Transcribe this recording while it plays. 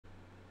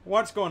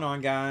What's going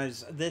on,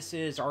 guys? This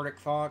is Arctic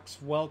Fox.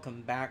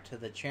 Welcome back to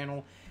the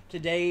channel.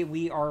 Today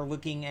we are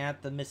looking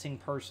at the missing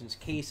persons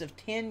case of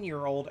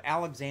 10-year-old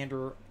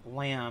Alexander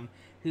Lamb,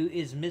 who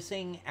is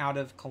missing out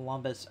of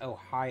Columbus,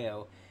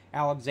 Ohio.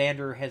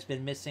 Alexander has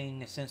been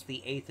missing since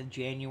the 8th of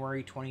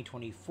January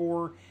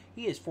 2024.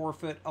 He is 4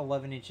 foot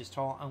 11 inches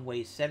tall and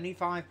weighs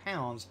 75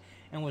 pounds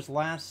and was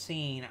last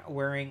seen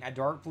wearing a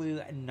dark blue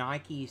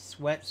Nike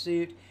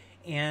sweatsuit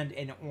and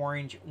an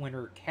orange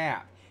winter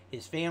cap.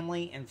 His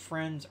family and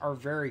friends are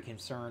very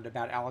concerned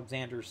about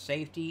Alexander's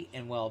safety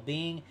and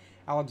well-being.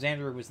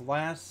 Alexander was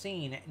last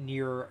seen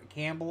near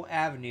Campbell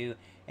Avenue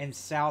and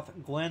South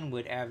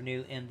Glenwood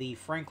Avenue in the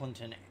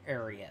Franklinton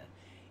area.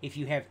 If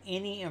you have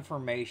any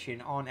information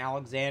on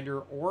Alexander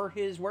or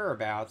his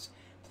whereabouts,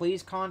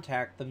 please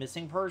contact the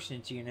Missing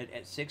Persons Unit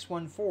at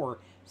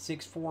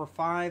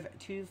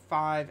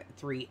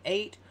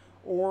 614-645-2538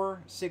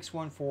 or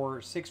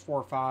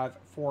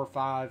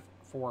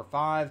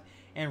 614-645-4545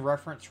 and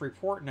reference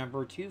report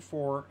number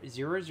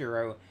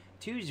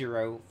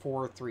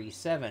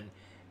 240020437.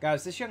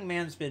 Guys, this young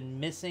man's been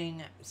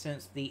missing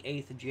since the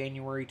 8th of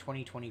January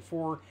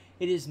 2024.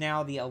 It is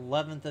now the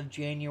 11th of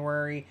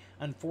January.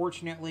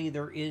 Unfortunately,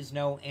 there is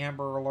no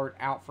Amber Alert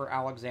out for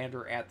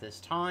Alexander at this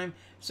time,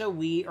 so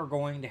we are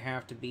going to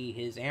have to be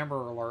his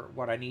Amber Alert.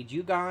 What I need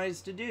you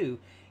guys to do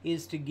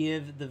is to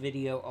give the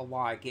video a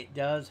like. It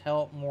does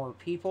help more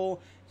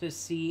people to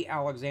see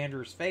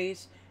Alexander's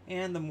face,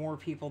 and the more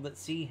people that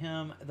see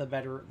him, the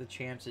better the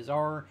chances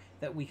are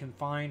that we can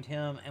find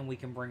him and we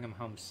can bring him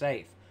home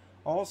safe.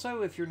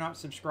 Also, if you're not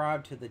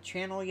subscribed to the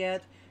channel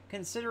yet,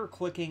 consider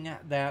clicking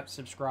that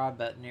subscribe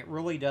button. It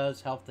really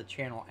does help the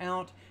channel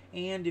out,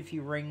 and if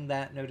you ring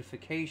that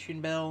notification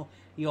bell,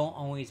 you'll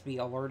always be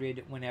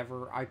alerted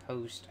whenever I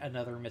post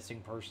another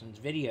missing persons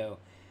video.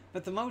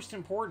 But the most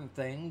important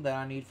thing that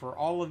I need for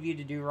all of you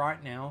to do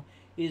right now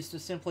is to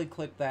simply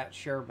click that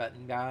share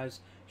button, guys.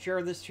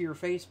 Share this to your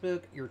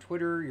Facebook, your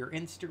Twitter, your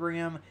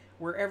Instagram,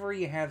 wherever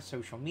you have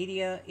social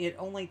media. It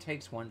only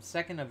takes 1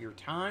 second of your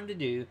time to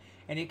do,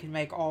 and it can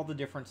make all the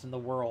difference in the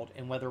world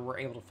in whether we're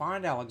able to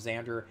find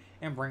Alexander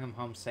and bring him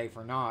home safe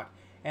or not.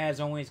 As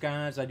always,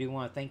 guys, I do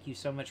want to thank you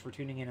so much for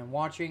tuning in and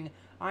watching.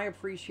 I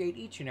appreciate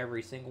each and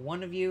every single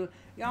one of you.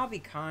 Y'all be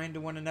kind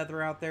to one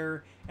another out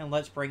there, and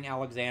let's bring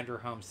Alexander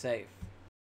home safe.